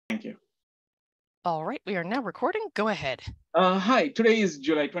Thank you. All right, we are now recording. Go ahead. Hi, today is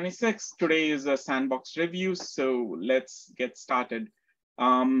July 26th. Today is a sandbox review, so let's get started.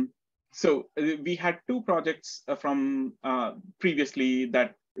 We had two projects from previously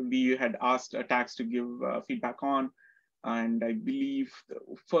that we had asked tags to give feedback on. And I believe the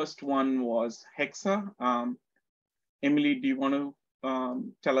first one was Hexa. Emily, do you want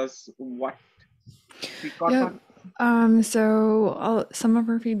to tell us what we got back? Some of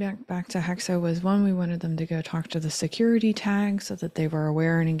our feedback back to Hexa was one, we wanted them to go talk to the security tag so that they were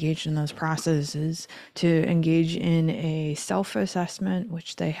aware and engaged in those processes, to engage in a self-assessment,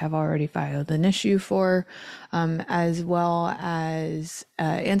 which they have already filed an issue for, as well as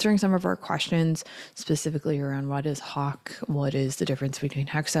answering some of our questions specifically around what is HAWK, what is the difference between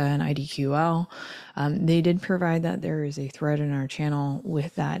Hexa and IDQL. They did provide that there is a thread in our channel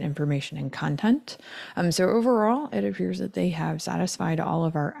with that information and content. So overall, it appears that they have satisfied all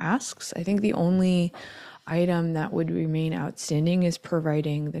of our asks. I think the only item that would remain outstanding is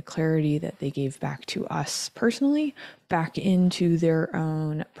providing the clarity that they gave back to us personally back into their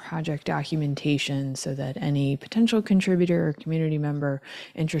own project documentation, so that any potential contributor or community member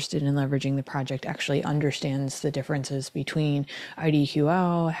interested in leveraging the project actually understands the differences between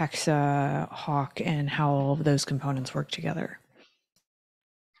IDQL, Hexa, HAWK, and how all of those components work together.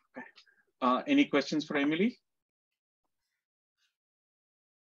 Okay. Any questions for Emily?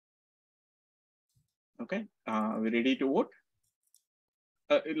 Okay, we're ready to vote.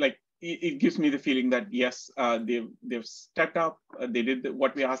 It gives me the feeling that yes, they've stepped up. They did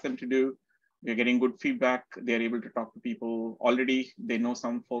what we asked them to do. We're getting good feedback. They're able to talk to people already. They know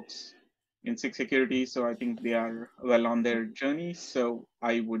some folks in SIG security, so I think they are well on their journey. So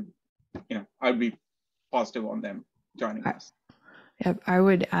I would, I'd be positive on them joining us. Yep, I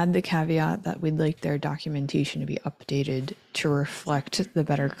would add the caveat that we'd like their documentation to be updated to reflect the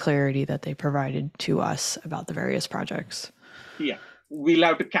better clarity that they provided to us about the various projects. Yeah, we'll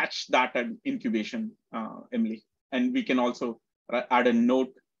have to catch that at incubation, Emily. And we can also add a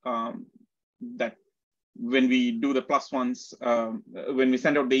note that when we do the +1s, when we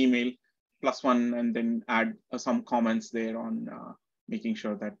send out the email, +1, and then add some comments there on making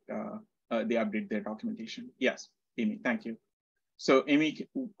sure that they update their documentation. Yes, Amy, thank you. So Amy,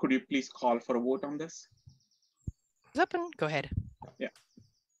 could you please call for a vote on this? Open. Go ahead. Yeah.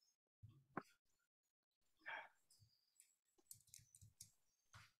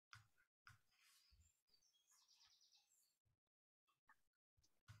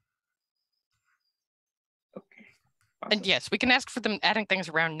 Okay. Awesome. And yes, we can ask for them adding things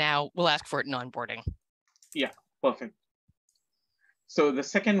around now. We'll ask for it in onboarding. Yeah, perfect. So the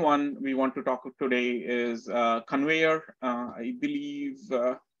second one we want to talk today is Conveyor. I believe,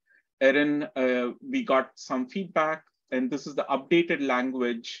 Erin, we got some feedback, and this is the updated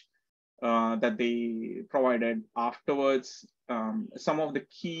language that they provided afterwards. Some of the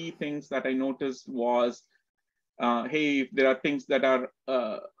key things that I noticed was, hey, if there are things that are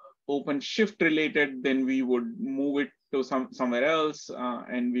OpenShift related, then we would move it to somewhere else,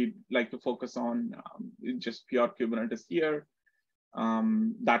 and we'd like to focus on just pure Kubernetes here.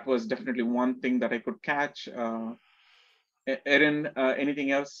 That was definitely one thing that I could catch. Erin,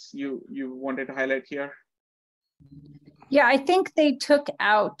 anything else you wanted to highlight here? Yeah, I think they took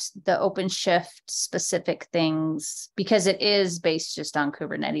out the OpenShift specific things because it is based just on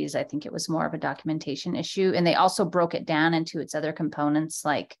Kubernetes. I think it was more of a documentation issue. And they also broke it down into its other components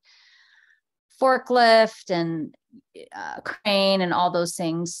like forklift and crane and all those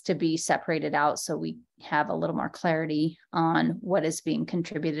things to be separated out, so we have a little more clarity on what is being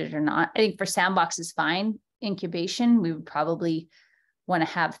contributed or not. I think for sandbox is fine. Incubation, we would probably want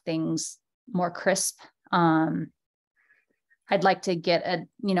to have things more crisp. I'd like to get and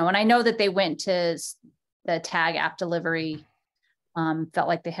I know that they went to the tag app delivery, felt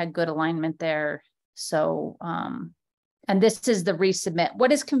like they had good alignment there. So, and this is the resubmit.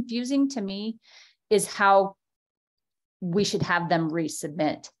 What is confusing to me is how we should have them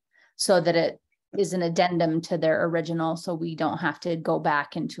resubmit so that it is an addendum to their original, so we don't have to go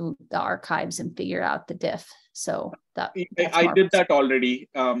back into the archives and figure out the diff. So I did that already.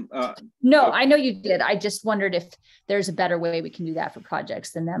 No, I know you did. I just wondered if there's a better way we can do that for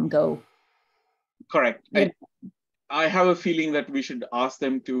projects than them go. Correct. I have a feeling that we should ask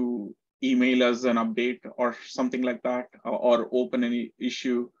them to email us an update or something like that, or open any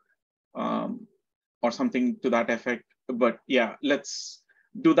issue or something to that effect. But yeah, let's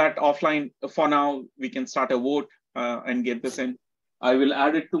do that offline. For now, we can start a vote and get this in. I will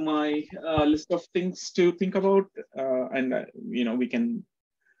add it to my list of things to think about, and we can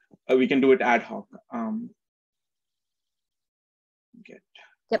do it ad hoc. Get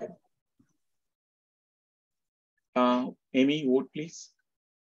Yep. Amy, vote please.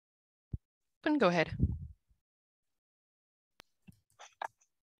 Go ahead.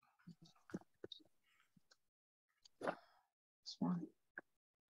 This one.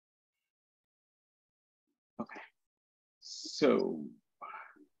 Okay. So,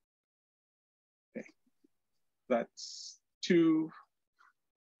 okay. That's 2.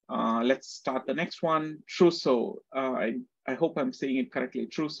 Let's start the next one. Truso. I hope I'm saying it correctly.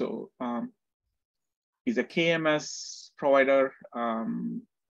 Truso is a KMS provider.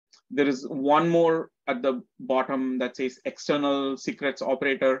 There is one more at the bottom that says external secrets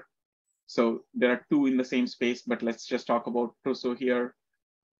operator. So there are 2 in the same space, but let's just talk about Truso here.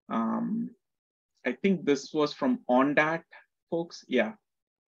 I think this was from OnDat, folks. Yeah.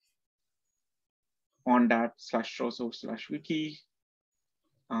 OnDat/Truso/wiki.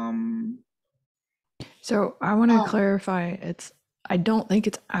 So I want to clarify, I don't think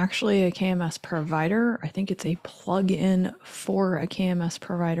it's actually a KMS provider. I think it's a plugin for a KMS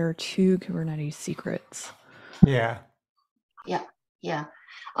provider to Kubernetes secrets. Yeah.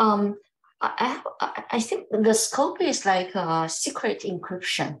 I think the scope is like secret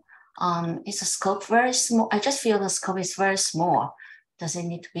encryption. Is the scope very small? I just feel the scope is very small. Does it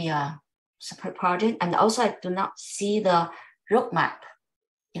need to be a separate project? And also, I do not see the roadmap.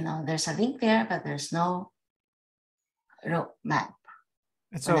 There's a link there, but there's no roadmap.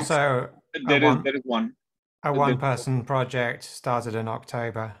 It's also there is one. A one-person project started in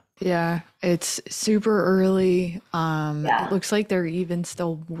October. Yeah, it's super early. It looks like they're even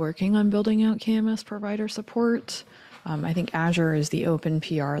still working on building out KMS provider support. I think Azure is the open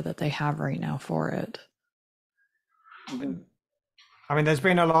PR that they have right now for it. I mean, there's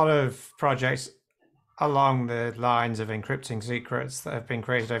been a lot of projects along the lines of encrypting secrets that have been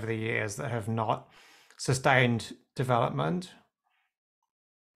created over the years that have not sustained development,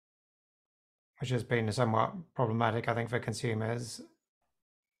 which has been somewhat problematic, I think, for consumers,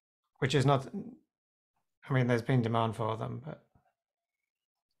 which is not, I mean, there's been demand for them, but.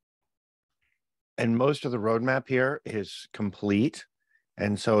 And most of the roadmap here is complete.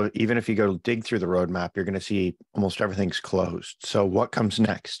 And so even if you go dig through the roadmap, you're going to see almost everything's closed. So what comes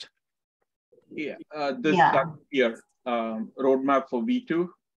next? Yeah, that here, roadmap for V2,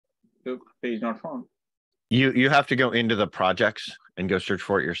 the page not found. You have to go into the projects and go search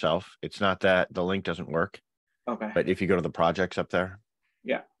for it yourself. It's not that the link doesn't work. Okay. But if you go to the projects up there.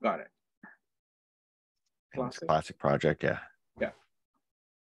 Yeah, got it. It's a classic project, yeah. Yeah.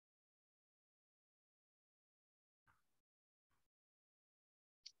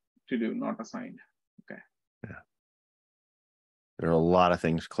 To do, not assigned. Okay. Yeah. There are a lot of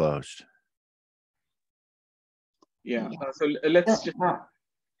things closed. Yeah. So let's just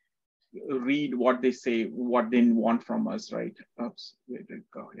read what they say, what they want from us, right? Oops, where did it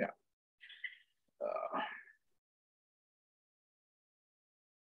go? Yeah.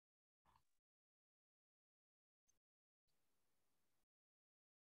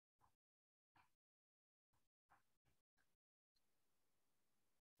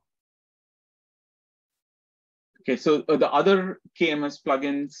 Okay, so the other KMS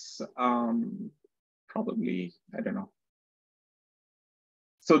plugins, probably, I don't know.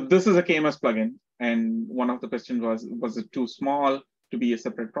 So this is a KMS plugin, and one of the questions was it too small to be a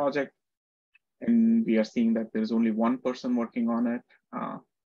separate project? And we are seeing that there's only one person working on it.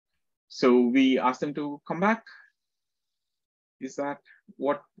 So we asked them to come back. Is that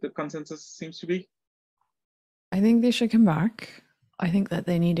what the consensus seems to be? I think they should come back. I think that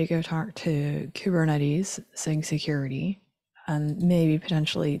they need to go talk to Kubernetes, SIG security, and maybe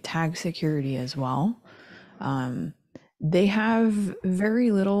potentially tag security as well. They have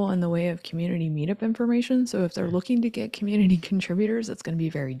very little in the way of community meetup information. So if they're looking to get community contributors, it's going to be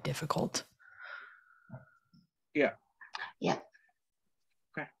very difficult. Yeah. Yeah.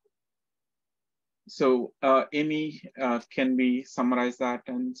 Okay. So Amy, can we summarize that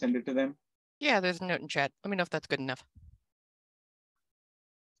and send it to them? Yeah, there's a note in chat. Let me know if that's good enough.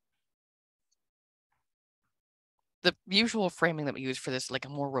 The usual framing that we use for this, like a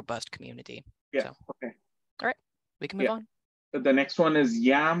more robust community. Yeah. So. Okay. All right, we can move on. The next one is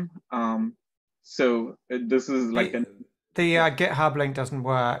YAM. So this is like the GitHub link doesn't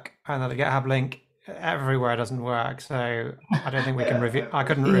work, and the GitHub link everywhere doesn't work. So I don't think we can review. I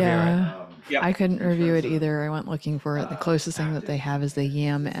couldn't review it. Yeah. I couldn't review it either. I went looking for it. The closest thing that they have is the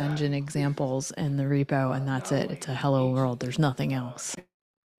YAM engine examples in the repo, and that's it. It's a hello world. There's nothing else.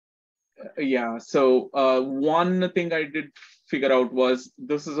 Yeah. So one thing I did figure out was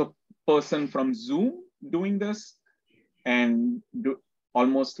this is a person from Zoom doing this, and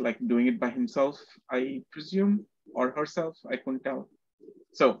almost like doing it by himself, I presume, or herself. I couldn't tell.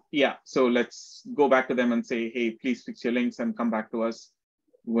 So yeah, so let's go back to them and say, hey, please fix your links and come back to us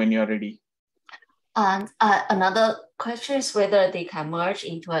when you're ready. And another question is whether they can merge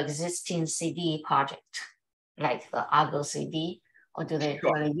into an existing CD project, like the Argo CD, or do they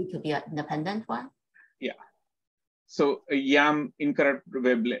really need to be an independent one? Yeah. So YAM incorrect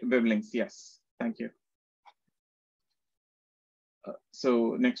web links. Yes. Thank you.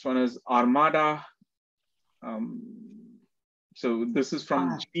 So next one is Armada. So this is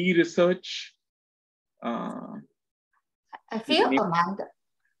from G Research. I feel Amanda.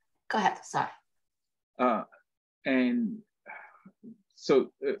 Go ahead. Sorry. And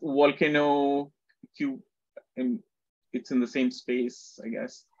so Volcano Q, and it's in the same space, I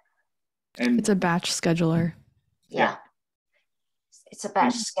guess. And it's a batch scheduler. Yeah. It's a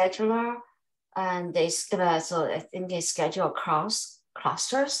batch scheduler, and they so I think they schedule across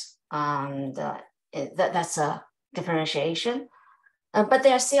clusters, and that's a differentiation. But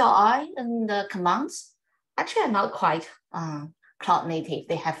their CLI and the commands actually are not quite cloud native.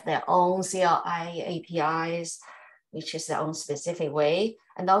 They have their own CLI APIs, which is their own specific way,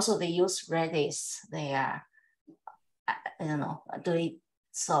 and also they use Redis. They are, I don't know, doing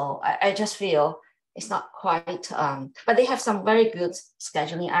so. I just feel it's not quite, but they have some very good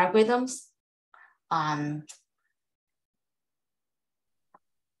scheduling algorithms.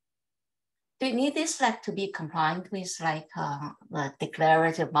 Do you need this like to be compliant with like the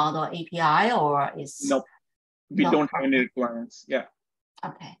declarative model API, or is? Nope, we don't have any requirements. Yeah.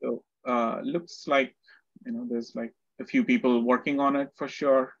 Okay. So looks like, there's like a few people working on it for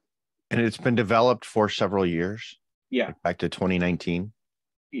sure. And it's been developed for several years. Yeah. Like back to 2019.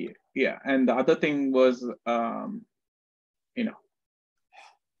 Yeah. And the other thing was, So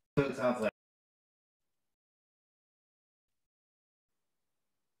it sounds like.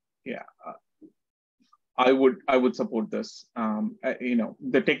 Yeah. I would support this.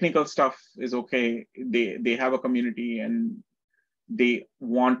 The technical stuff is okay. They have a community and they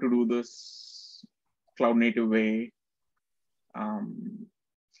want to do this cloud native way.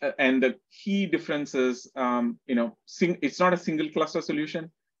 And the key difference is, it's not a single cluster solution.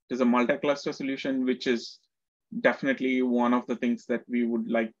 It's a multi-cluster solution, which is definitely one of the things that we would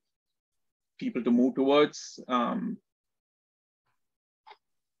like people to move towards.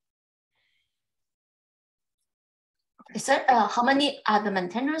 Is there how many other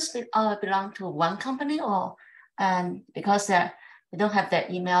maintainers belong to one company, or because they don't have their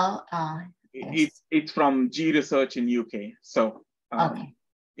email? It's from G Research in UK. So okay.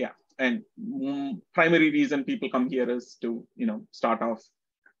 Yeah, and primary reason people come here is to start off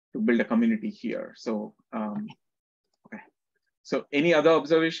to build a community here. So okay. So any other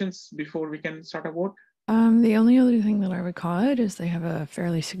observations before we can start a vote? The only other thing that I would call it is they have a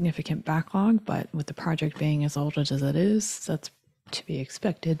fairly significant backlog, but with the project being as old as it is, that's to be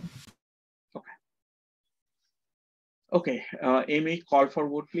expected. Okay. Okay, Amy, call for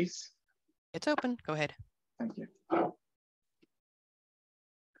vote, please. It's open. Go ahead. Thank you.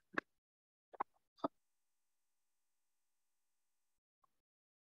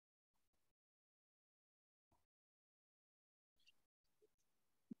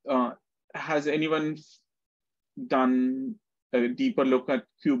 Has anyone done a deeper look at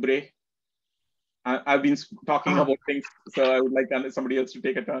Kubre? I've been talking about things, so I would like somebody else to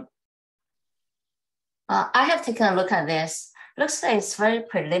take a turn. I have taken a look at this. Looks like it's very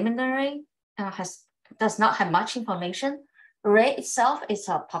preliminary. Does not have much information. Ray itself is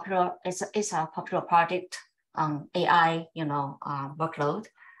a popular project on AI, workload.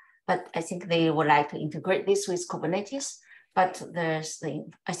 But I think they would like to integrate this with Kubernetes. But I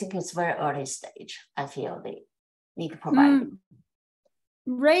think it's very early stage. I feel they need to provide.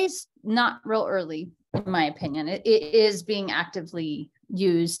 Ray's not real early, in my opinion. It is being actively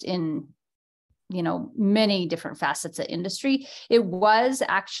used in, many different facets of industry. It was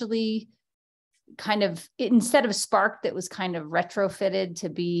actually kind of, instead of Spark, that was kind of retrofitted to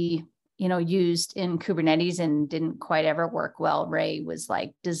be, used in Kubernetes and didn't quite ever work well. Ray was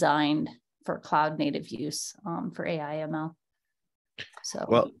like designed for cloud native use for AI ML. So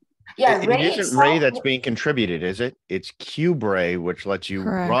well, yeah, it isn't Ray that's being contributed, is it? It's Kubre, which lets you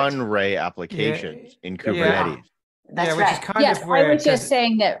run Ray applications in Kubernetes. That's which right. is kind yes, of weird. I was just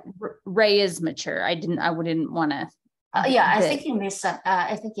saying that Ray is mature. I wouldn't want to. I think you missed.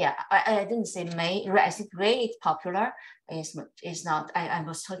 I think I didn't say May. I think Ray is popular. Is not. I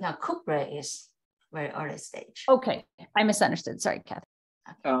was talking about Kubre is very early stage. Okay, I misunderstood. Sorry, Kathy.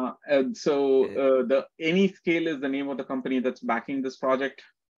 The AnyScale is the name of the company that's backing this project.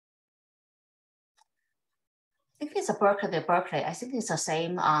 I think it's a Berkeley. I think it's the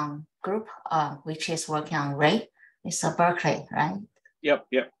same group which is working on Ray. It's a Berkeley, right? Yep.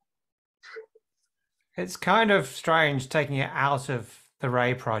 It's kind of strange taking it out of the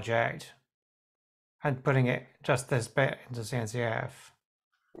Ray project and putting it just this bit into CNCF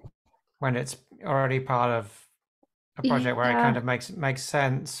when it's already part of a project where it kind of makes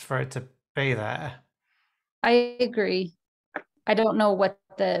sense for it to be there. I agree. I don't know what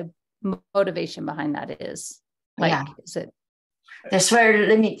the motivation behind that is. Like, Yeah. is it? That's very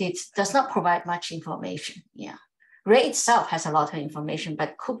limited, does not provide much information. Yeah. Ray itself has a lot of information,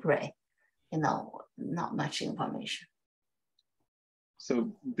 but Ray, not much information.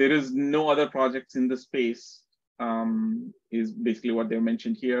 So there is no other projects in the space, is basically what they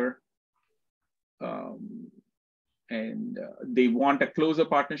mentioned here. And they want a closer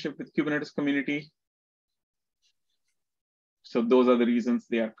partnership with Kubernetes community. So those are the reasons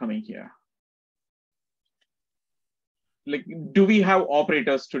they are coming here. Like, do we have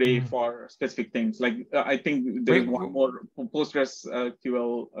operators today for specific things? Like, I think there is one more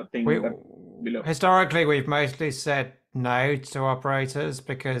PostgreSQL thing below. Historically, we've mostly said no to operators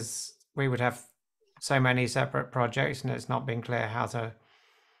because we would have so many separate projects and it's not been clear how to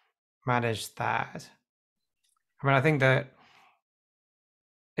manage that. I mean, I think that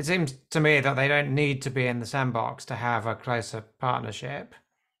it seems to me that they don't need to be in the sandbox to have a closer partnership.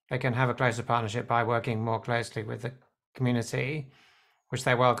 They can have a closer partnership by working more closely with the community, which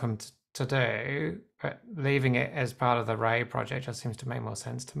they're welcome to do, but leaving it as part of the Ray project just seems to make more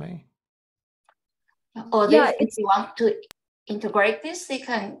sense to me. Or if you want to integrate this, they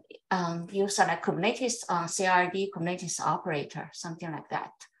can use like Kubernetes CRD, Kubernetes operator, something like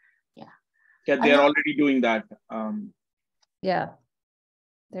that. Yeah, they're already doing that. Yeah,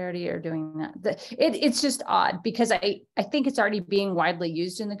 they already are doing that. It's just odd because I think it's already being widely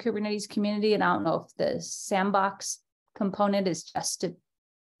used in the Kubernetes community, and I don't know if the sandbox component is just to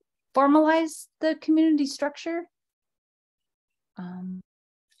formalize the community structure.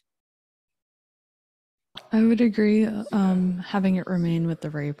 I would agree, having it remain with the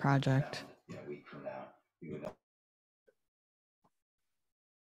Ray project.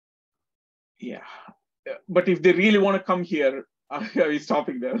 Yeah, but if they really want to come here, are we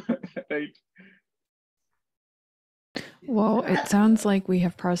stopping them, right? Well, it sounds like we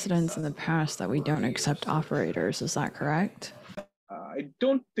have precedents in the past that we don't accept operators. Is that correct? I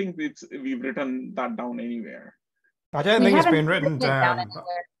don't think we've written that down anywhere. I don't think it's been written down.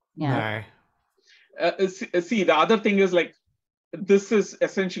 Yeah. No. See, the other thing is like, this is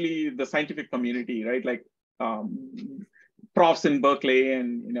essentially the scientific community, right? Like, profs in Berkeley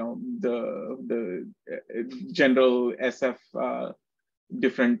and the general SF,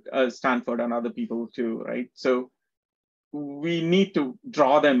 different Stanford and other people too, right? So we need to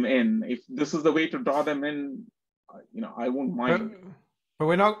draw them in. If this is the way to draw them in, I won't mind. But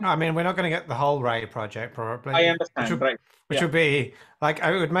we're not. I mean, we're not going to get the whole Ray project probably. I understand, right? Which would be like,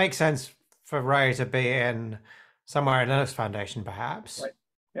 it would make sense for Ray to be in somewhere in Linux Foundation, perhaps. Right.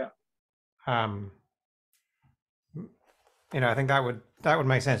 Yeah. I think that would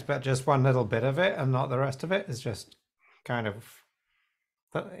make sense, but just one little bit of it and not the rest of it is just kind of,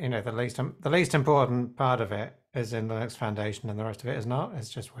 the least important part of it is in Linux Foundation and the rest of it is not. It's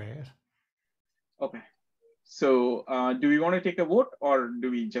just weird. Okay. So do we want to take a vote or do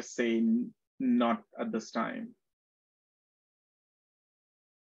we just say not at this time?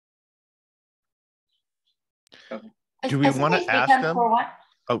 Okay. Do we want to ask them?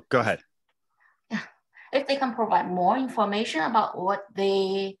 Oh, go ahead. If they can provide more information about what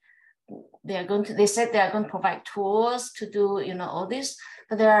they said they are going to provide tools to do, all this,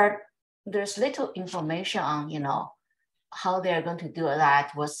 but there's little information on, how they're going to do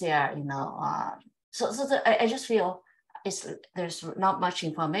that, what's their, I just feel there's not much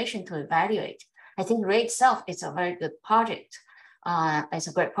information to evaluate. I think Ray itself is a very good project. It's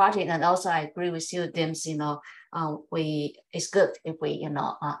a great project. And also I agree with you, Dims, it's good if we,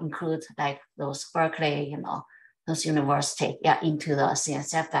 include like those Berkeley, those university, into the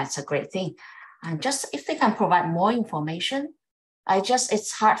CNCF. That's a great thing. And just if they can provide more information,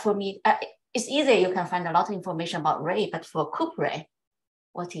 it's hard for me. It's easy, you can find a lot of information about Ray, but for Ray,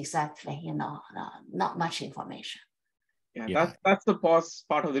 what exactly, not much information. Yeah, that's the part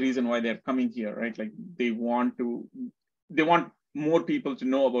of the reason why they're coming here, right? Like they want more people to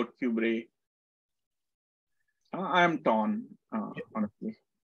know about Ray. I'm torn, honestly.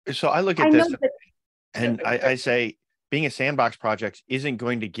 So I look at this and I say, being a sandbox project isn't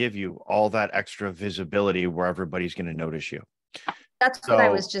going to give you all that extra visibility where everybody's going to notice you. That's what I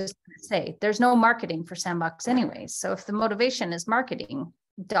was just going to say. There's no marketing for sandbox anyways. So if the motivation is marketing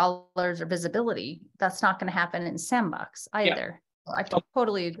dollars or visibility, that's not going to happen in sandbox either. Yeah. I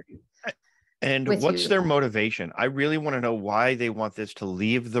totally agree. And with what's you. their motivation? I really want to know why they want this to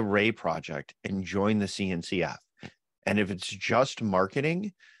leave the Ray project and join the CNCF. And if it's just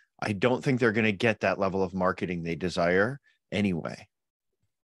marketing, I don't think they're going to get that level of marketing they desire anyway.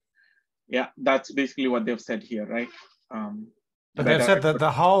 Yeah, that's basically what they've said here, right? But they've said that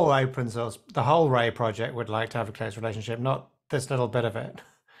the whole open source, the whole Ray project would like to have a close relationship, not this little bit of it.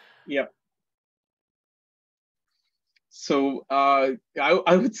 Yeah. So I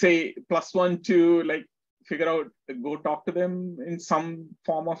would say +1 to like figure out, go talk to them in some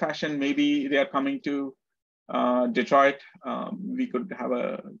form or fashion. Maybe they are coming to Detroit. We could have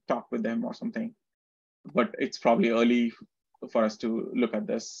a talk with them or something, but it's probably early for us to look at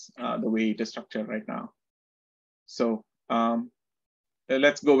this the way it is structured right now. So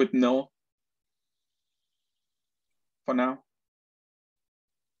let's go with no for now.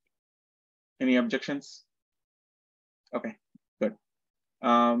 Any objections? Okay, good.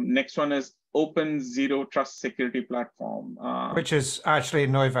 Next one is Open Zero Trust Security Platform. Which is actually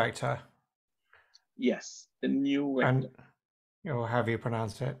NeuVector. Yes, the new vector. And, or have you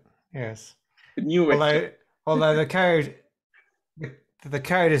pronounced it? Yes. The new vector. Although the code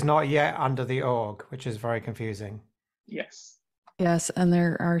is not yet under the org, which is very confusing. Yes. Yes, and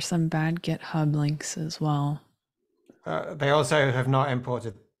there are some bad GitHub links as well. They also have not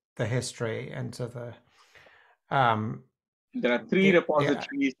imported the history into the. There are 3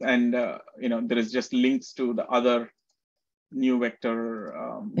 repositories, and there is just links to the other new vector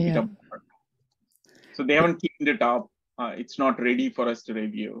GitHub. So they haven't cleaned it up. It's not ready for us to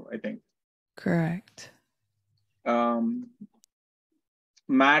review, I think. Correct.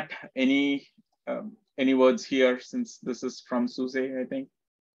 Matt, any words here, since this is from Suze, I think?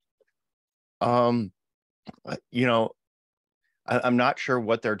 I'm not sure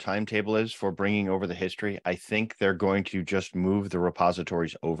what their timetable is for bringing over the history. I think they're going to just move the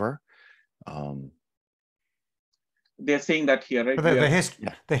repositories over. They're saying that here, right?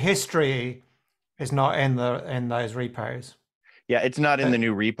 The history is not in those repos. Yeah, it's not in the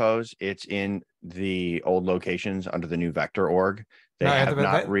new repos. It's in the old locations under the new vector org. They have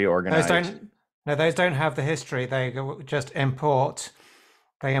not reorganized. Those don't have the history. They just import.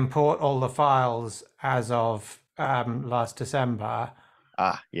 They import all the files as of last December.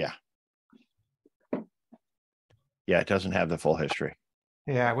 Yeah. Yeah, it doesn't have the full history.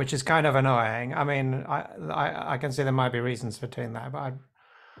 Yeah, which is kind of annoying. I mean, I can see there might be reasons for doing that, but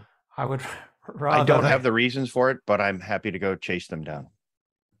I would rather. I don't have the reasons for it, but I'm happy to go chase them down.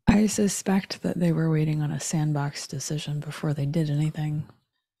 I suspect that they were waiting on a sandbox decision before they did anything.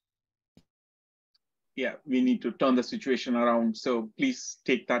 Yeah, we need to turn the situation around. So please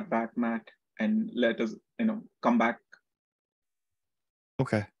take that back, Matt, and let us, come back.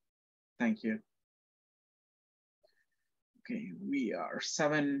 Okay. Thank you. Okay, we are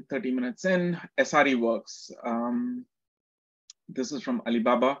 30 minutes in. SRE works. This is from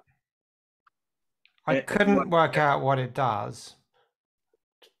Alibaba. I couldn't work out what it does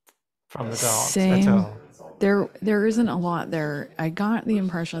from the docs Same. at all. There isn't a lot there. I got the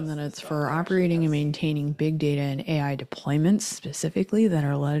impression that it's for operating and maintaining big data and AI deployments specifically that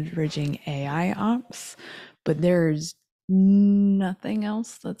are leveraging AI ops, but there's nothing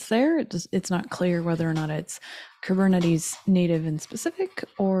else that's there. It's not clear whether or not it's Kubernetes native and specific,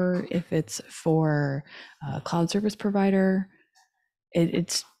 or if it's for a cloud service provider.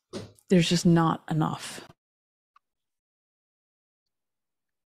 There's just not enough.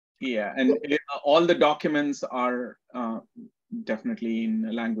 Yeah, and all the documents are definitely in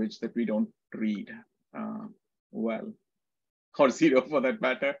a language that we don't read well, or zero for that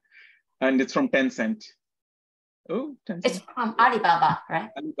matter. And it's from Tencent. Oh, Tencent. It's from Alibaba, right?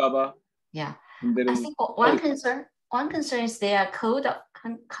 Alibaba. Yeah. I think one concern is their code of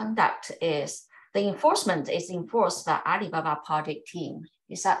conduct is the enforcement is enforced by Alibaba project team.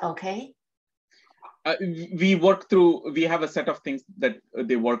 Is that okay? We have a set of things that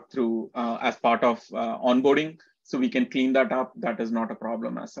they work through as part of onboarding, so we can clean that up. That is not a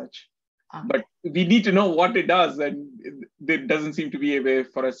problem as such. But we need to know what it does, and there doesn't seem to be a way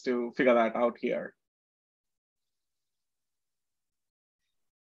for us to figure that out here.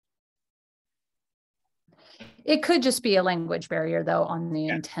 It could just be a language barrier, though, on the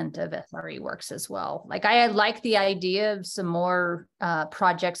intent of SRE works as well. Like, I like the idea of some more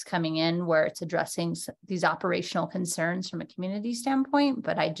projects coming in where it's addressing these operational concerns from a community standpoint,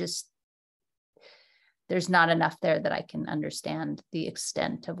 but there's not enough there that I can understand the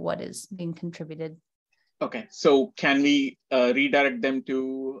extent of what is being contributed. Okay, so can we redirect them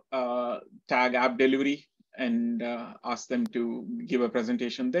to tag app delivery and ask them to give a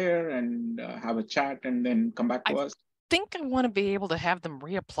presentation there and have a chat and then come back to us? I think I want to be able to have them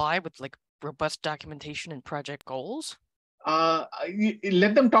reapply with like robust documentation and project goals?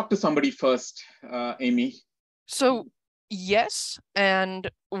 Let them talk to somebody first, Amy. So yes, and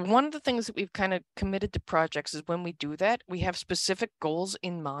one of the things that we've kind of committed to projects is when we do that, we have specific goals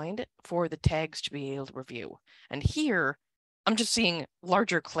in mind for the tags to be able to review. And here, I'm just seeing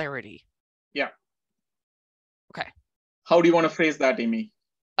larger clarity. Yeah. Okay. How do you want to phrase that, Amy?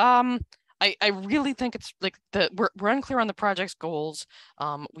 I really think it's like we're unclear on the project's goals.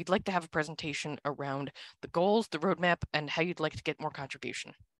 We'd like to have a presentation around the goals, the roadmap, and how you'd like to get more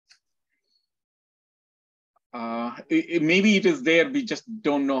contribution. Maybe it is there. We just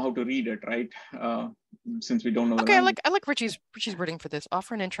don't know how to read it, right? Since we don't know. Okay, I like Richie's wording for this.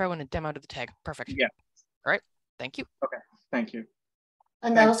 Offer an intro and a demo to the tag. Perfect. Yeah. All right. Thank you. Okay. Thank you.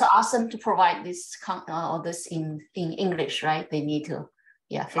 And also ask them to provide this all this in English, right? They need to,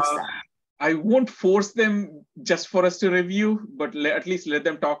 fix that. I won't force them just for us to review, but at least let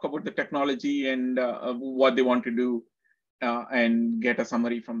them talk about the technology and what they want to do, and get a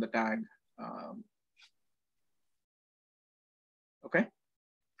summary from the tag. Okay.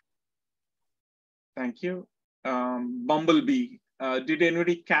 Thank you. Bumblebee, did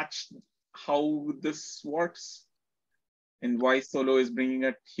anybody catch how this works and why Solo is bringing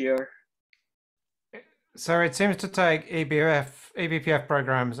it here? So it seems to take eBPF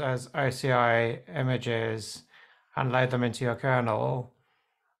programs as OCI images and load them into your kernel.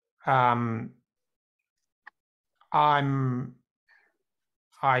 I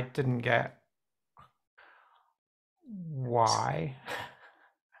didn't get why.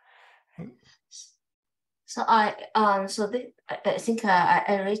 So I think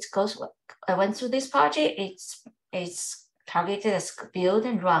I went through this project. It's targeted as build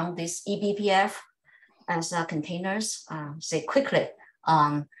and run this eBPF as containers, say quickly.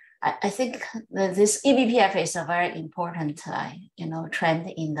 I think that this eBPF is a very important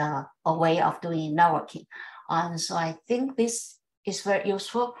trend in the way of doing networking. So I think this is very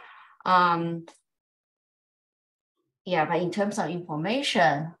useful. But in terms of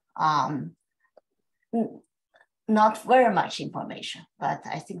information, not very much information, but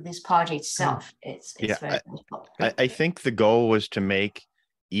I think this project itself it's very useful. I think the goal was to make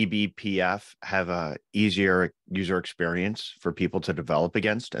eBPF have a easier user experience for people to develop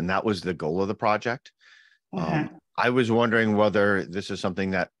against, and that was the goal of the project. I was wondering whether this is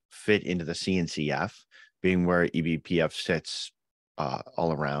something that fit into the CNCF, being where eBPF sits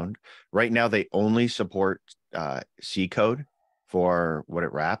all around. Right now, they only support C code for what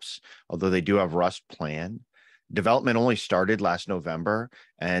it wraps, although they do have Rust plan. Development only started last November,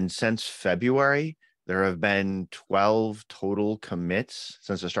 and since February, there have been 12 total commits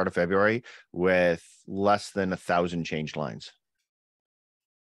since the start of February, with less than 1,000 change lines.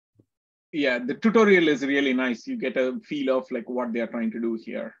 Yeah, the tutorial is really nice. You get a feel of like what they are trying to do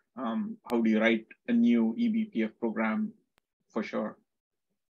here. How do you write a new eBPF program, for sure.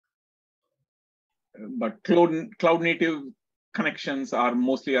 But cloud native connections are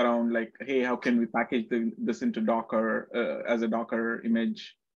mostly around like, hey, how can we package this into Docker as a Docker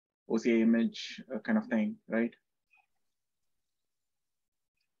image, OCA image kind of thing, right?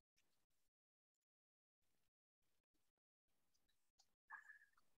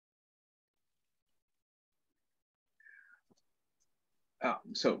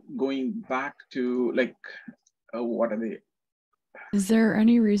 So going back to like, what are they? Is there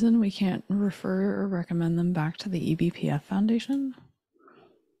any reason we can't refer or recommend them back to the eBPF Foundation?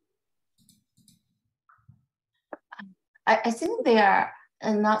 I think they are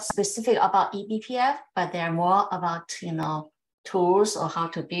not specific about eBPF, but they are more about tools or how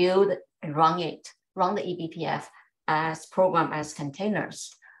to build and run the eBPF as program as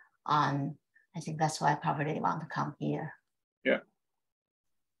containers. I think that's why probably they want to come here. Yeah.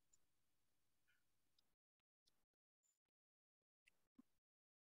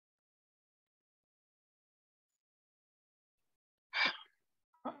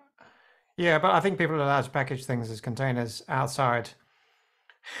 Yeah, but I think people are allowed to package things as containers outside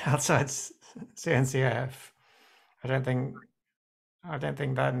CNCF. I don't think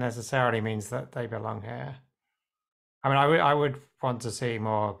that necessarily means that they belong here. I mean, I would want to see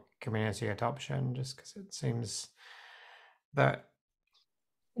more community adoption, just because it seems that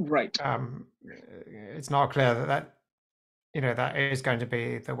right. It's not clear that that is going to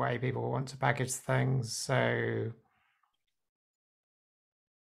be the way people want to package things. So.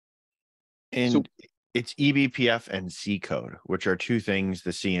 And it's eBPF and C code, which are two things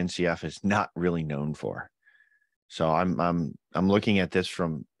the CNCF is not really known for. So I'm looking at this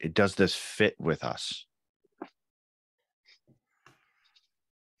from, does this fit with us?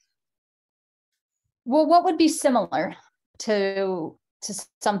 Well, what would be similar to to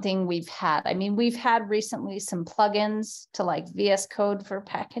something we've had. I mean, we've had recently some plugins to like VS Code for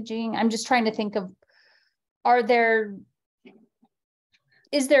packaging. I'm just trying to think of,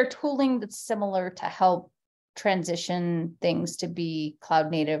 is there tooling that's similar to help transition things to be cloud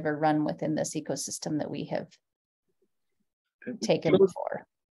native or run within this ecosystem that we have taken before?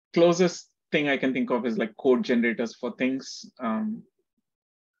 Closest thing I can think of is like code generators for things,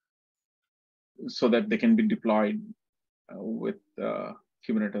 so that they can be deployed with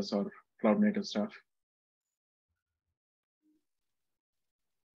Kubernetes or cloud native stuff.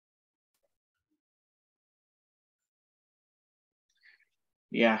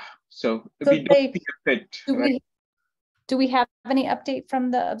 Yeah, so we don't see a fit, right? Do we have any update from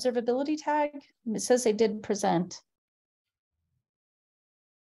the observability tag? It says they did present.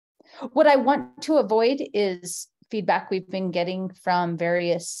 What I want to avoid is feedback we've been getting from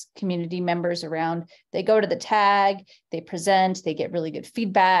various community members around. They go to the tag, they present, they get really good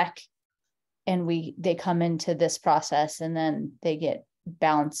feedback, and they come into this process and then they get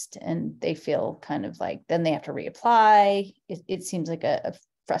bounced and they feel kind of like, then they have to reapply. It seems like a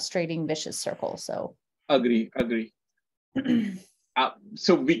frustrating vicious circle. So agree.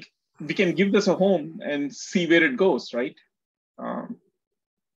 So we can give this a home and see where it goes, right?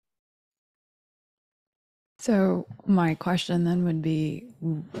 So my question then would be,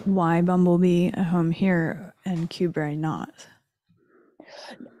 why Bumblebee a home here and KubeRay not?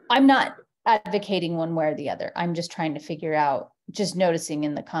 I'm not advocating one way or the other. I'm just trying to figure out, just noticing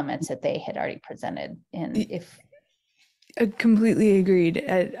in the comments that they had already presented, and if completely agreed.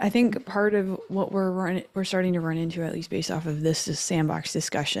 I think part of what we're starting to run into, at least based off of this sandbox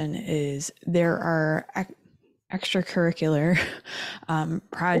discussion, is there are extracurricular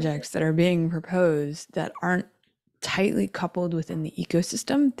projects that are being proposed that aren't tightly coupled within the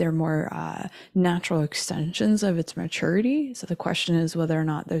ecosystem. They're more natural extensions of its maturity. So the question is whether or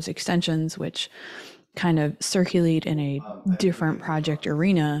not those extensions, which kind of circulate in a different project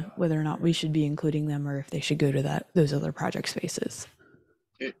arena, whether or not we should be including them or if they should go to those other project spaces.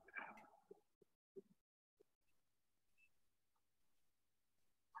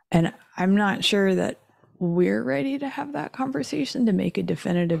 And I'm not sure that we're ready to have that conversation to make a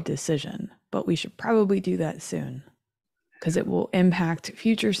definitive decision, but we should probably do that soon because it will impact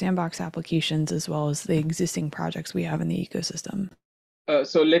future sandbox applications as well as the existing projects we have in the ecosystem.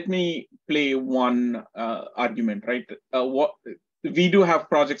 So let me play one argument, right? What we do have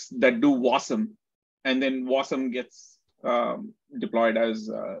projects that do WASM, and then WASM gets deployed as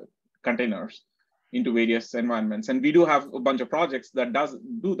containers into various environments. And we do have a bunch of projects that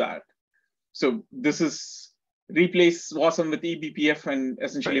do that. So this is replace WASM with eBPF and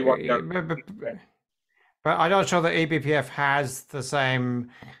essentially what but I'm not sure that eBPF has the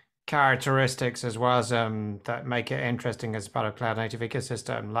same characteristics as WASM that make it interesting as part of cloud native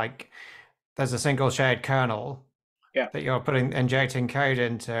ecosystem. Like there's a single shared kernel that you're injecting code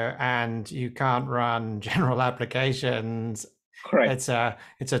into, and you can't run general applications. Correct.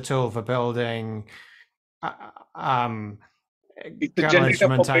 It's a tool for building kernel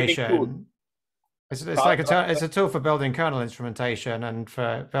instrumentation. It's a tool for building kernel instrumentation and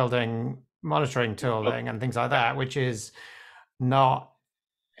for building monitoring tooling and things like that, which is not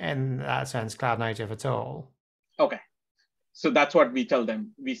in that sense cloud native at all. Okay, so that's what we tell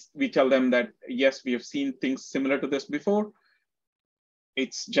them. We tell them that yes, we have seen things similar to this before.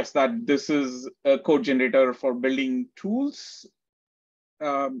 It's just that this is a code generator for building tools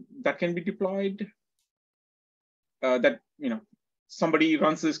that can be deployed. That somebody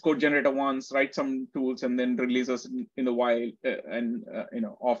runs this code generator once, writes some tools, and then releases in the wild, and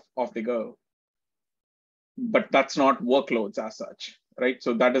off they go. But that's not workloads as such, right?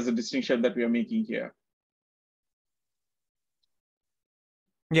 So that is a distinction that we are making here.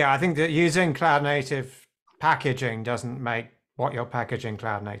 Yeah, I think that using cloud native packaging doesn't make what you're packaging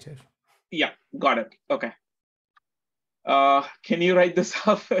cloud native. Yeah, got it. Okay. Can you write this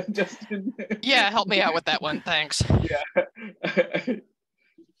up, Justin? Yeah, help me out with that one. Thanks. Yeah. Okay.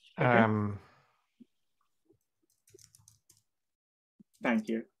 Thank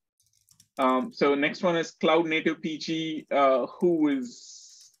you. So next one is Cloud Native PG, who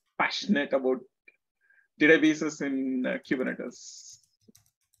is passionate about databases in Kubernetes.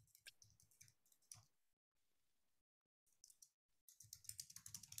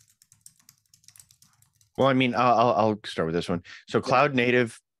 Well, I mean, I'll start with this one. So Cloud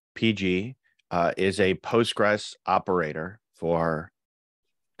Native PG is a Postgres operator for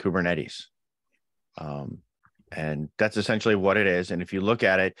Kubernetes. And that's essentially what it is. And if you look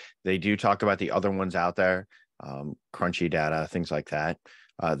at it, they do talk about the other ones out there, crunchy data, things like that,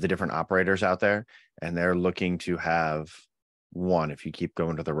 the different operators out there, and they're looking to have 1. If you keep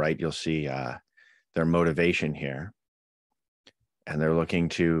going to the right, you'll see their motivation here. And they're looking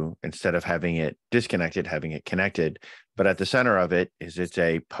to, instead of having it disconnected, having it connected. But at the center of it is it's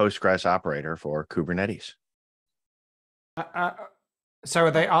a Postgres operator for Kubernetes. So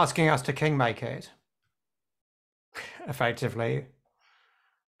are they asking us to king make it effectively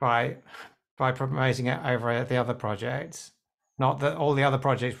by promoting it over the other projects? Not that all the other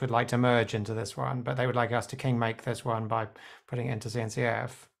projects would like to merge into this one, but they would like us to king make this one by putting it into CNCF.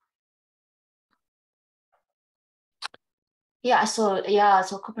 Yeah, so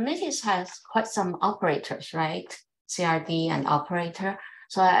Kubernetes has quite some operators, right? CRD and operator.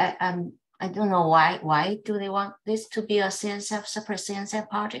 So I don't know why do they want this to be a CNCF, separate CNCF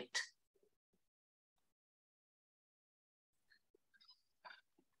project?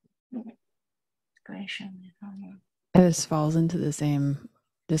 This falls into the same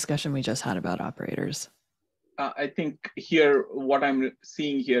discussion we just had about operators. I think here, what I'm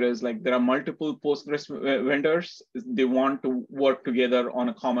seeing here is like there are multiple Postgres vendors. They want to work together on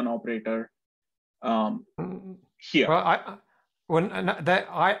a common operator here. Well,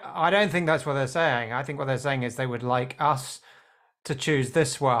 I don't think that's what they're saying. I think what they're saying is they would like us to choose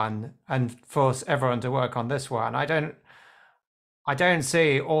this one and force everyone to work on this one. I don't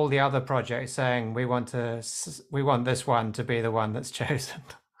see all the other projects saying we want this one to be the one that's chosen.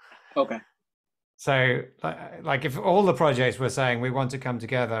 Okay. So, like, if all the projects were saying we want to come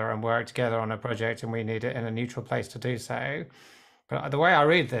together and work together on a project and we need it in a neutral place to do so, but the way I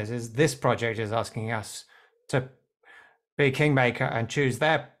read this is this project is asking us to be kingmaker and choose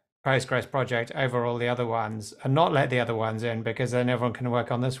their Postgres project over all the other ones and not let the other ones in because then everyone can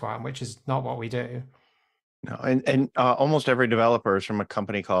work on this one, which is not what we do. No, and almost every developer is from a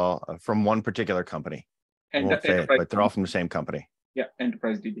company from one particular company. And I won't say it, but they're all from the same company. Yeah,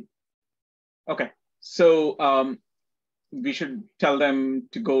 Enterprise DB. Okay, so we should tell them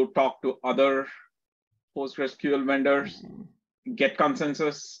to go talk to other PostgreSQL vendors, get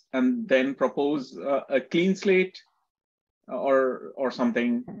consensus, and then propose a clean slate or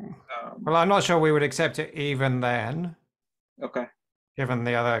something. Well, I'm not sure we would accept it even then. Okay. Given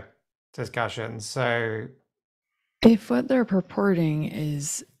the other discussions. So if what they're purporting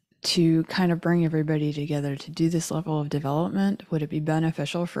is to kind of bring everybody together to do this level of development, would it be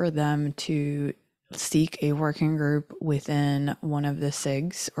beneficial for them to seek a working group within one of the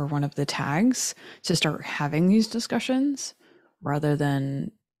SIGs or one of the tags to start having these discussions rather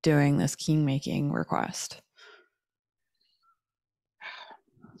than doing this key-making request?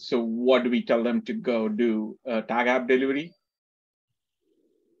 So what do we tell them to go do? Tag app delivery?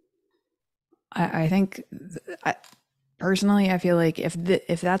 I think personally, I feel like if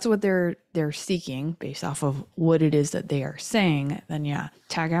that's what they're seeking based off of what it is that they are saying, then yeah,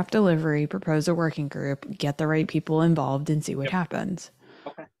 tag app delivery, propose a working group, get the right people involved, and see what happens.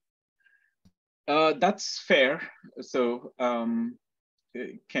 Okay, that's fair. So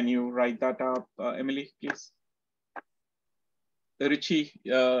can you write that up, Emily, please? Richie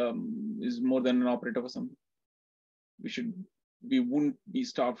is more than an operator for something. We wouldn't be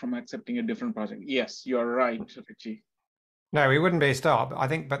stopped from accepting a different project. Yes, you're right, Richie. No, we wouldn't be stopped. I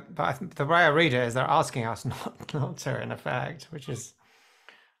think, but I think the way I read it is they're asking us not to, in effect, which is.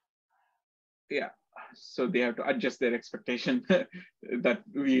 Yeah, so they have to adjust their expectation that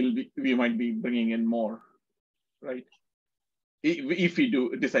we might be bringing in more, right? If we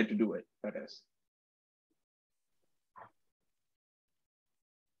do decide to do it, that is.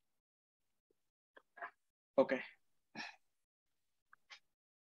 Okay.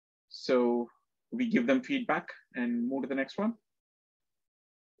 So we give them feedback and move to the next one.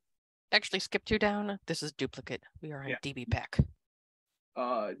 Actually, skip 2 down. This is duplicate. We are on DB pack.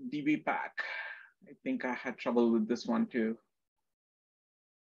 DB pack. I think I had trouble with this one too.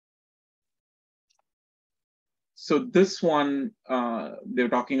 So this one, they're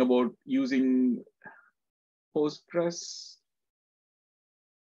talking about using Postgres.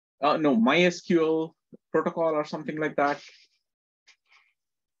 No, MySQL protocol or something like that.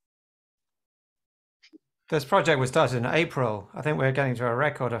 This project was started in April. I think we're getting to a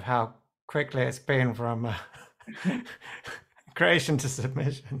record of how quickly it's been from creation to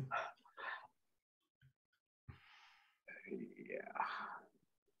submission. Yeah.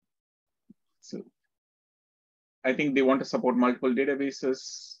 So I think they want to support multiple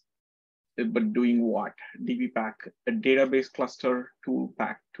databases, but doing what? DB pack, a database cluster tool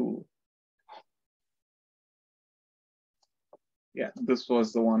pack tool. Yeah, this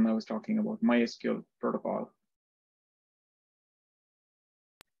was the one I was talking about, MySQL protocol.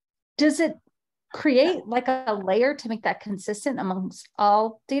 Does it create like a layer to make that consistent amongst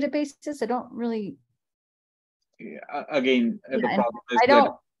all databases? I don't really. Again, the Yeah, and problem is I that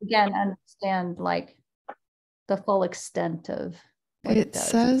don't, again, understand like the full extent of what it It does.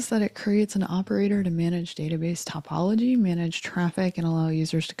 says that it creates an operator to manage database topology, manage traffic, and allow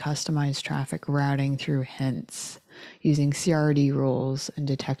users to customize traffic routing through hints using CRD rules and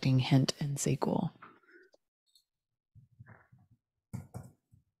detecting hint in SQL.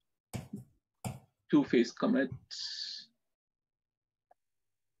 two-phase commit.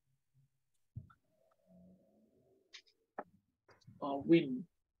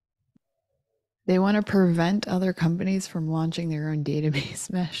 They want to prevent other companies from launching their own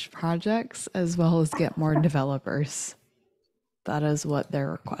database mesh projects, as well as get more developers. That is what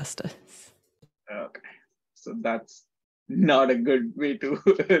their request is. Okay, so that's not a good way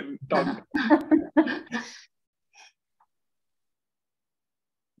to talk.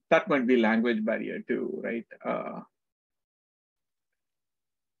 That might be language barrier too, right?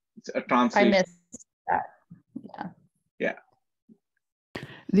 It's a I translation. missed that. Yeah. Yeah.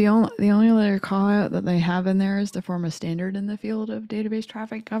 The only other call out that they have in there is to form a standard in the field of database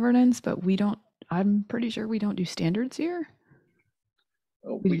traffic governance, but we don't, I'm pretty sure we don't do standards here.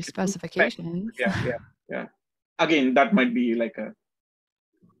 Oh, We do could do specifications. Yeah. Again, that might be like a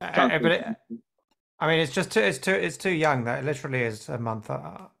translation. I mean, it's too young. That literally is a month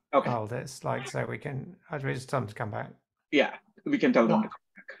old. It's like, so we can, it's time to come back. Yeah, we can tell them to come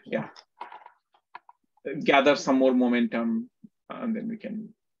back. Yeah. Gather some more momentum, and then we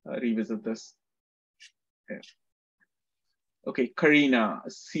can revisit this. Okay, Karina,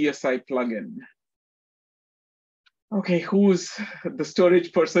 CSI plugin. Okay, who's the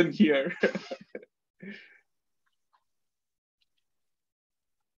storage person here?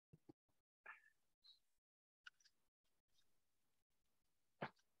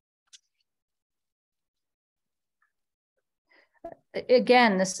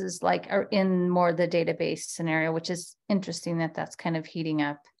 Again, this is like in more the database scenario, which is interesting that that's kind of heating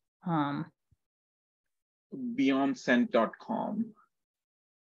up. BeyondSend.com.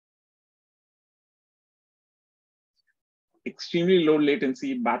 Extremely low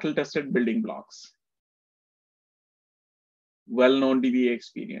latency, battle-tested building blocks. Well-known DBA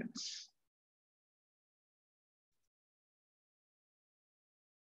experience.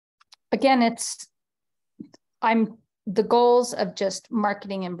 Again, the goals of just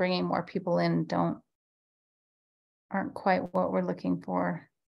marketing and bringing more people in aren't quite what we're looking for.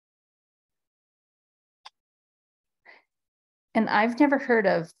 And I've never heard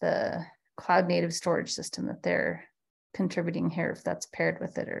of the cloud native storage system that they're contributing here, if that's paired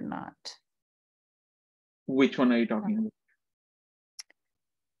with it or not. Which one are you talking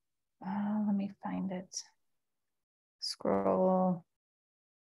about? Let me find it. Scroll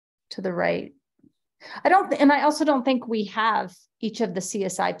to the right. And I also don't think we have each of the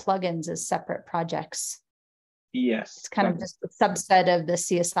CSI plugins as separate projects. Yes. It's kind of just a subset of the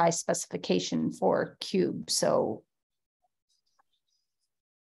CSI specification for Cube. So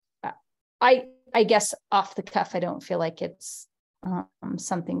I guess off the cuff, I don't feel like it's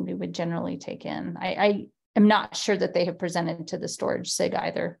something we would generally take in. I am not sure that they have presented to the storage SIG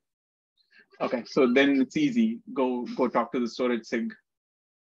either. Okay, so then it's easy. Go talk to the storage SIG.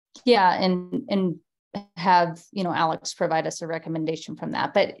 Yeah, and have Alex provide us a recommendation from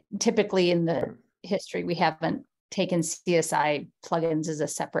that. But typically in the history, we haven't taken CSI plugins as a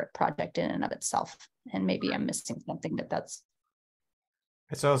separate project in and of itself. And maybe I'm missing something, but that's.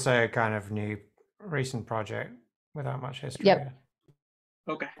 It's also a kind of new, recent project without much history. Yep.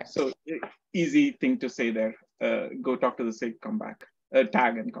 Okay, so easy thing to say there. Go talk to the SIG, come back,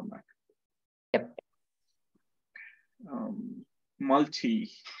 tag and come back. Yep.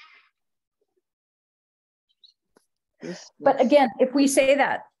 Multi. But again, if we say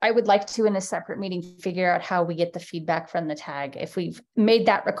that, I would like to, in a separate meeting, figure out how we get the feedback from the tag. If we've made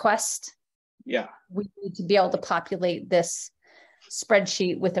that request, yeah, we need to be able to populate this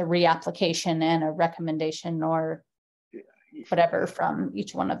spreadsheet with a reapplication and a recommendation or whatever from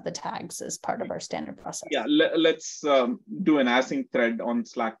each one of the tags as part of our standard process. Yeah, let's do an async thread on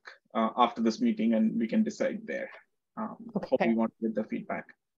Slack after this meeting, and we can decide there how we want to get the feedback.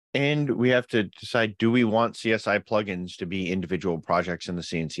 And we have to decide, do we want CSI plugins to be individual projects in the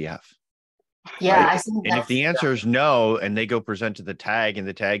CNCF? Yeah, Right? I think and if the answer is no, and they go present to the tag and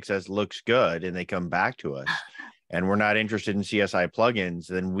the tag says looks good, and they come back to us and we're not interested in CSI plugins,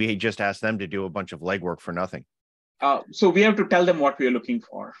 then we just ask them to do a bunch of legwork for nothing. So we have to tell them what we are looking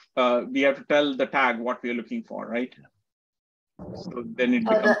for. We have to tell the tag what we are looking for, right? So then it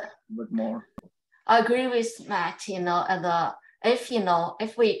becomes a bit more. I agree with Matt,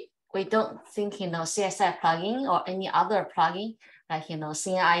 if we we don't think, CSI plugin or any other plugin, like,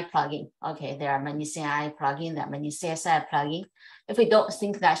 CNI plugin. Okay, there are many CNI plugin, there are many CSI plugin. If we don't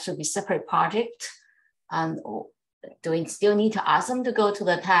think that should be separate project, and do we still need to ask them to go to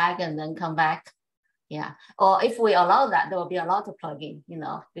the tag and then come back? Yeah. Or if we allow that, there will be a lot of plugin,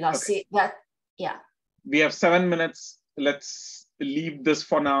 because Okay. yeah. We have 7 minutes. Let's leave this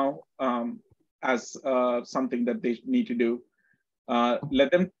for now as something that they need to do.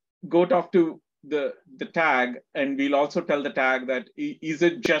 Let them go talk to the tag, and we'll also tell the tag that is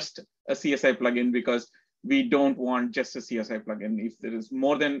it just a CSI plugin, because we don't want just a CSI plugin. If there is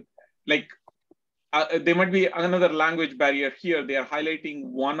more than, like, there might be another language barrier here. They are highlighting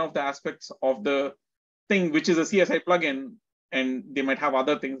one of the aspects of the thing, which is a CSI plugin, and they might have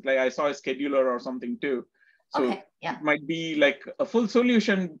other things, like I saw a scheduler or something too. So Okay, yeah. it might be like a full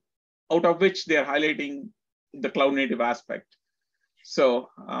solution out of which they're highlighting the cloud native aspect. So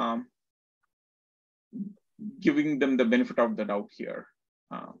giving them the benefit of the doubt here.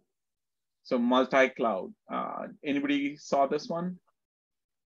 So multi-cloud. Anybody saw this one?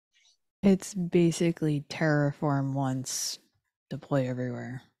 It's basically Terraform once, deploy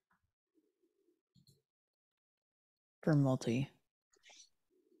everywhere for multi.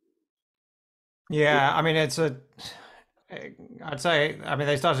 Yeah, I mean, I'd say, I mean,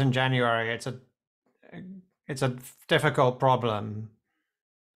 they started in January. It's a difficult problem.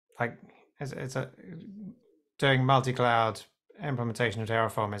 Like, doing multi-cloud implementation of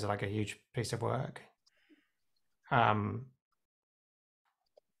Terraform is like a huge piece of work.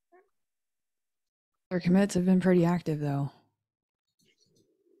 Their commits have been pretty active, though.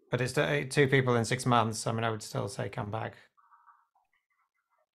 But it's 2 people in 6 months. I mean, I would still say come back.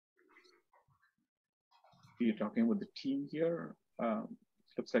 You're talking with the team here.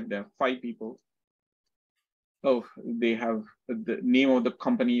 Looks like there are 5 people. Oh, they have the name of the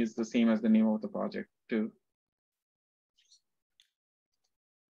company is the same as the name of the project too.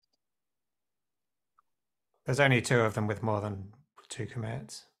 There's only 2 of them with more than 2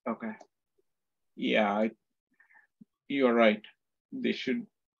 commits. Okay. Yeah, you're right. They should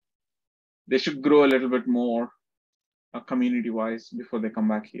grow a little bit more community-wise before they come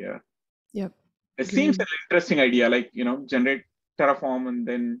back here. Yep. It seems an interesting idea, like, generate Terraform and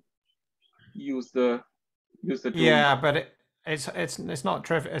then use the tool. Yeah, but it's not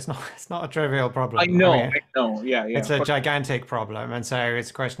trivial. It's not a trivial problem. I know. Yeah. It's a gigantic problem, and so it's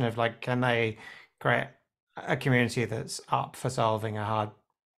a question of, like, can they create a community that's up for solving a hard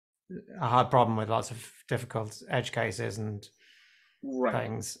problem with lots of difficult edge cases and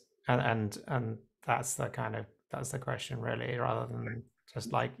things, and that's the question, really, rather than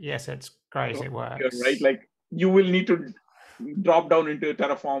just like, yes, it's great, it works. You're right. Like, you will need to drop down into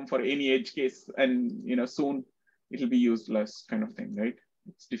Terraform for any edge case, and soon it'll be used less, kind of thing, right?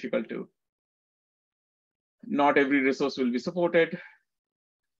 It's difficult to. Not every resource will be supported.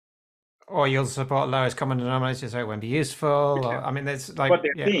 Or you'll support lowest common denominator, so it won't be useful. Or, I mean, there's like what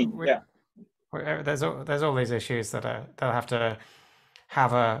they're saying. There's all these issues that they'll have to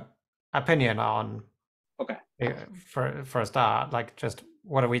have a opinion on. Okay. For a start, like, just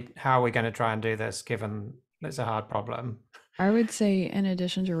how are we going to try and do this, given it's a hard problem? I would say, in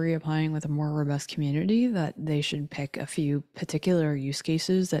addition to reapplying with a more robust community, that they should pick a few particular use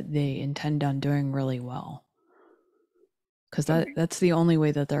cases that they intend on doing really well. Because that's the only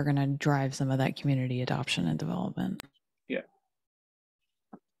way that they're going to drive some of that community adoption and development. Yeah.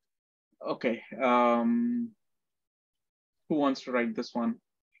 Okay. Who wants to write this one?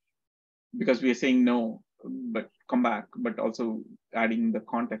 Because we are saying no, but come back, but also adding the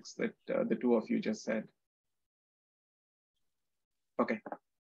context that the 2 of you just said. Okay.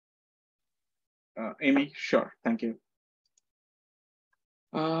 Amy, sure. Thank you.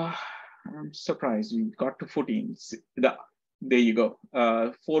 I'm surprised we got to 14. There you go.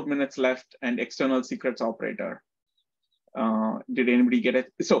 4 minutes left, and external secrets operator. Did anybody get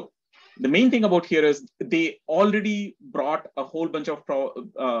it? So the main thing about here is they already brought a whole bunch of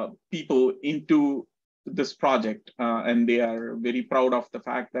people into this project, and they are very proud of the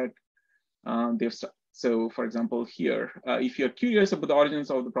fact that they've. So, for example, here, if you're curious about the origins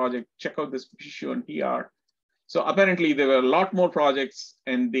of the project, check out this issue on PR. So apparently there were a lot more projects,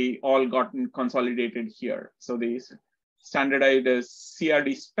 and they all gotten consolidated here. So they standardized a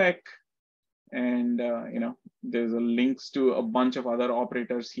CRD spec, and there's links to a bunch of other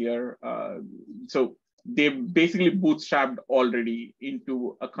operators here. So they basically bootstrapped already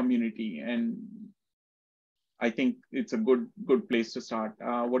into a community, and I think it's a good place to start.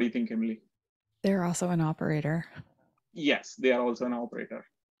 What do you think, Emily? They're also an operator. Yes, they are also an operator.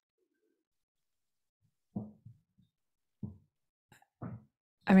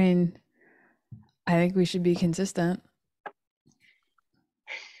 I mean, I think we should be consistent.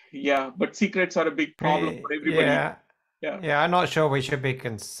 Yeah, but secrets are a big problem for everybody. Yeah. Yeah. Yeah, I'm not sure we should be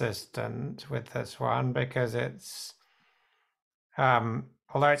consistent with this one because it's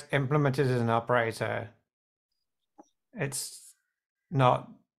although it's implemented as an operator, it's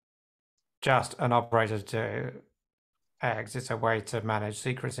not just an operator to do X. It's a way to manage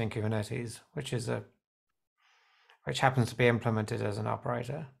secrets in Kubernetes, which happens to be implemented as an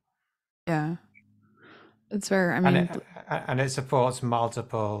operator. Yeah, it's fair. I mean, and it supports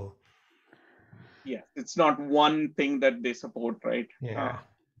multiple. Yeah, it's not one thing that they support, right? Yeah.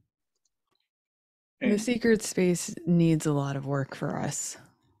 The secret space needs a lot of work for us.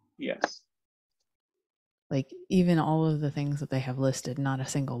 Yes. Like even all of the things that they have listed, not a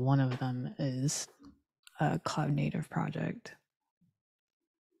single one of them is a cloud native project.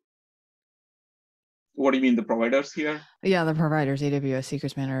 What do you mean, the providers here? Yeah, the providers: AWS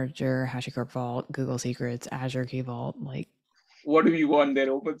Secrets Manager, HashiCorp Vault, Google Secrets, Azure Key Vault. Like, what do you want their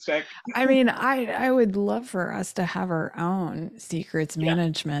OpenStack? I mean, I would love for us to have our own secrets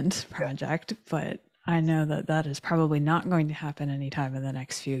management project, but I know that that is probably not going to happen anytime in the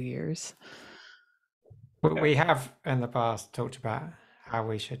next few years. We have in the past talked about how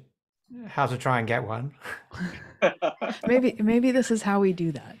to try and get one. maybe this is how we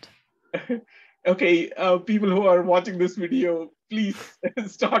do that. Okay, people who are watching this video, please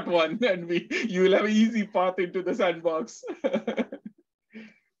start one, and you will have an easy path into the sandbox.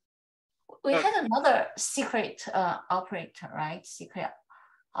 We had another secret operator, right? Secret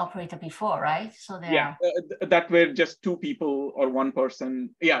operator before, right? So there. Yeah, that were just two people or one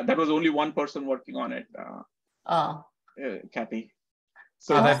person. Yeah, that was only one person working on it. Kathy.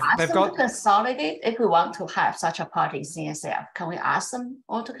 So can we ask them to consolidate if we want to have such a part in CNCF? Can we ask them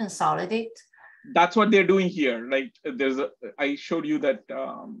all to consolidate? That's what they're doing here. Like I showed you that.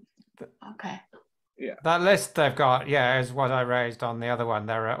 Okay. Yeah. That list they've got, is what I raised on the other one.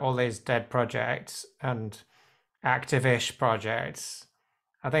 There are all these dead projects and active-ish projects.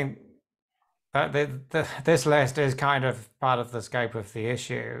 I think that this list is kind of part of the scope of the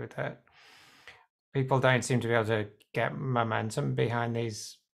issue, that people don't seem to be able to get momentum behind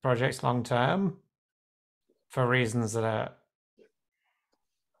these projects long term for reasons that are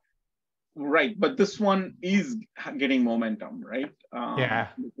right. But this one is getting momentum, right?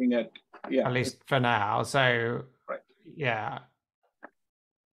 Looking at at least for now. So right.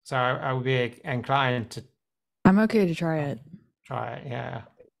 So I would be inclined to. I'm okay to try it. Try it, yeah.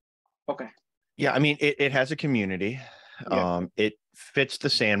 Okay. Yeah, I mean, it has a community. Yeah. It fits the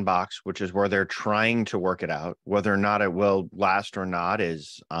sandbox, which is where they're trying to work it out. Whether or not it will last or not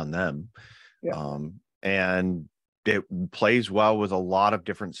is on them. Yeah. And it plays well with a lot of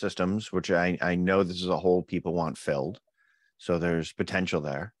different systems, which I know this is a hole people want filled. So there's potential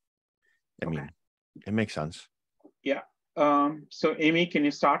there. I mean, it makes sense. Yeah. So Amy, can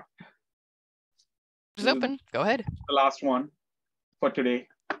you start? It's open. Go ahead. The last one for today.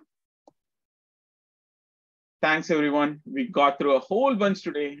 Thanks, everyone. We got through a whole bunch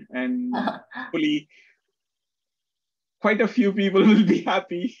today, and hopefully quite a few people will be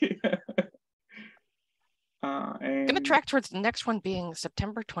happy. I'm going to track towards the next one being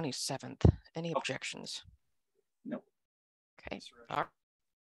September 27th. Any objections? No. Okay. All right.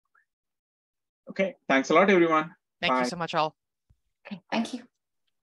 Okay. Thanks a lot, everyone. Thank you so much, all. Okay. Thank you.